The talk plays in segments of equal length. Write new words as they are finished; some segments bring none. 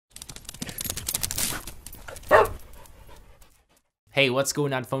Hey, what's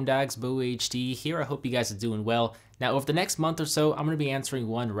going on, phone dogs? QHD here. I hope you guys are doing well. Now, over the next month or so, I'm going to be answering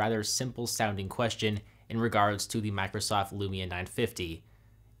one rather simple sounding question in regards to the Microsoft Lumia 950.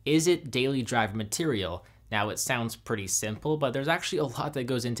 Is it daily driver material? Now, it sounds pretty simple, but there's actually a lot that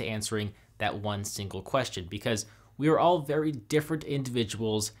goes into answering that one single question because we are all very different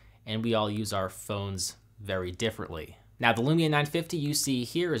individuals and we all use our phones very differently. Now, the Lumia 950 you see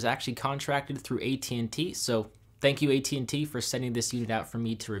here is actually contracted through AT&T, so thank you, AT&T, for sending this unit out for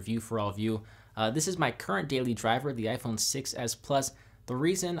me to review for all of you. This is my current daily driver, the iPhone 6s Plus. The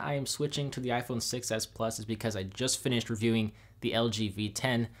reason I am switching to the iPhone 6s Plus is because I just finished reviewing the LG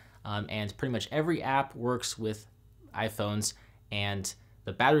V10, and pretty much every app works with iPhones, and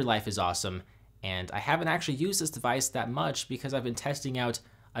the battery life is awesome. And I haven't actually used this device that much because I've been testing out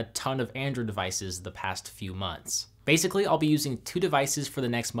a ton of Android devices the past few months. Basically, I'll be using two devices for the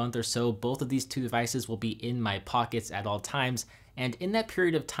next month or so. Both of these two devices will be in my pockets at all times, and in that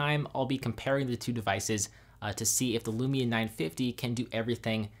period of time, I'll be comparing the two devices to see if the Lumia 950 can do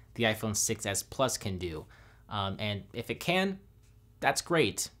everything the iPhone 6s Plus can do. And if it can, that's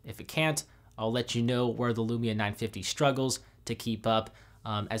great. If it can't, I'll let you know where the Lumia 950 struggles to keep up,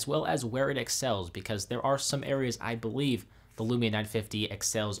 as well as where it excels, because there are some areas I believe the Lumia 950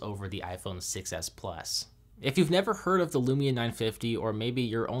 excels over the iPhone 6s Plus. If you've never heard of the Lumia 950, or maybe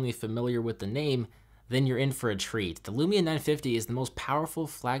you're only familiar with the name, then you're in for a treat. The Lumia 950 is the most powerful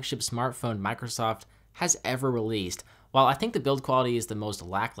flagship smartphone Microsoft has ever released. While I think the build quality is the most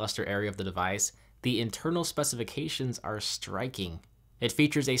lackluster area of the device, the internal specifications are striking. It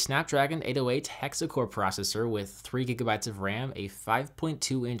features a Snapdragon 808 hexa-core processor with 3GB of RAM, a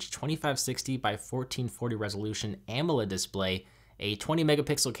 5.2-inch 2560 by 1440 resolution AMOLED display, a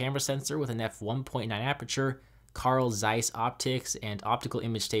 20-megapixel camera sensor with an f1.9 aperture, Carl Zeiss optics, and optical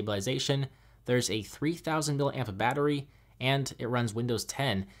image stabilization. There's a 3000 mAh battery, and it runs Windows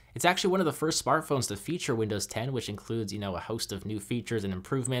 10. It's actually one of the first smartphones to feature Windows 10, which includes, a host of new features and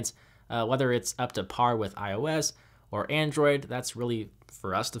improvements. Whether it's up to par with iOS or Android, that's really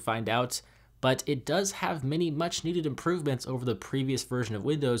for us to find out. But it does have many much-needed improvements over the previous version of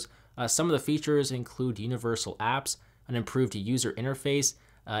Windows. Some of the features include universal apps, an improved user interface,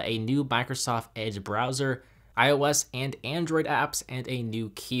 a new Microsoft Edge browser, iOS and Android apps, and a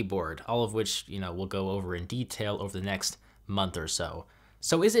new keyboard, all of which, we'll go over in detail over the next month or so.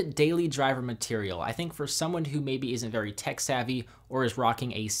 So is it daily driver material? I think for someone who maybe isn't very tech savvy or is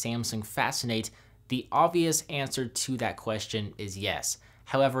rocking a Samsung Fascinate, the obvious answer to that question is yes.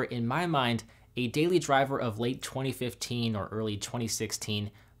 However, in my mind, a daily driver of late 2015 or early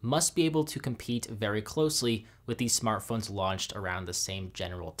 2016 must be able to compete very closely with these smartphones launched around the same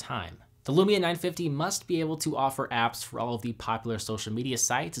general time. The Lumia 950 must be able to offer apps for all of the popular social media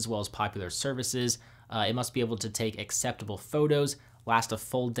sites as well as popular services. It must be able to take acceptable photos, last a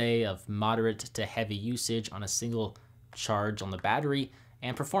full day of moderate to heavy usage on a single charge on the battery,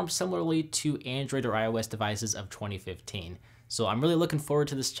 and perform similarly to Android or iOS devices of 2015. So I'm really looking forward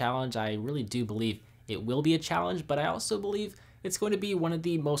to this challenge. I really do believe it will be a challenge, but I also believe it's going to be one of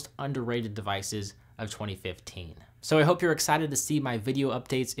the most underrated devices of 2015. So I hope you're excited to see my video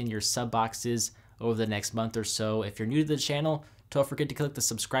updates in your sub boxes over the next month or so. If you're new to the channel, don't forget to click the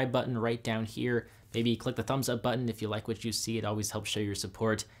subscribe button right down here. Maybe click the thumbs up button if you like what you see. It always helps show your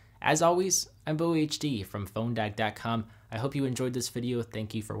support. As always, I'm QHD from PhoneDag.com. I hope you enjoyed this video.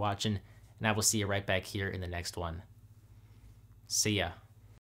 Thank you for watching, and I will see you right back here in the next one. See ya.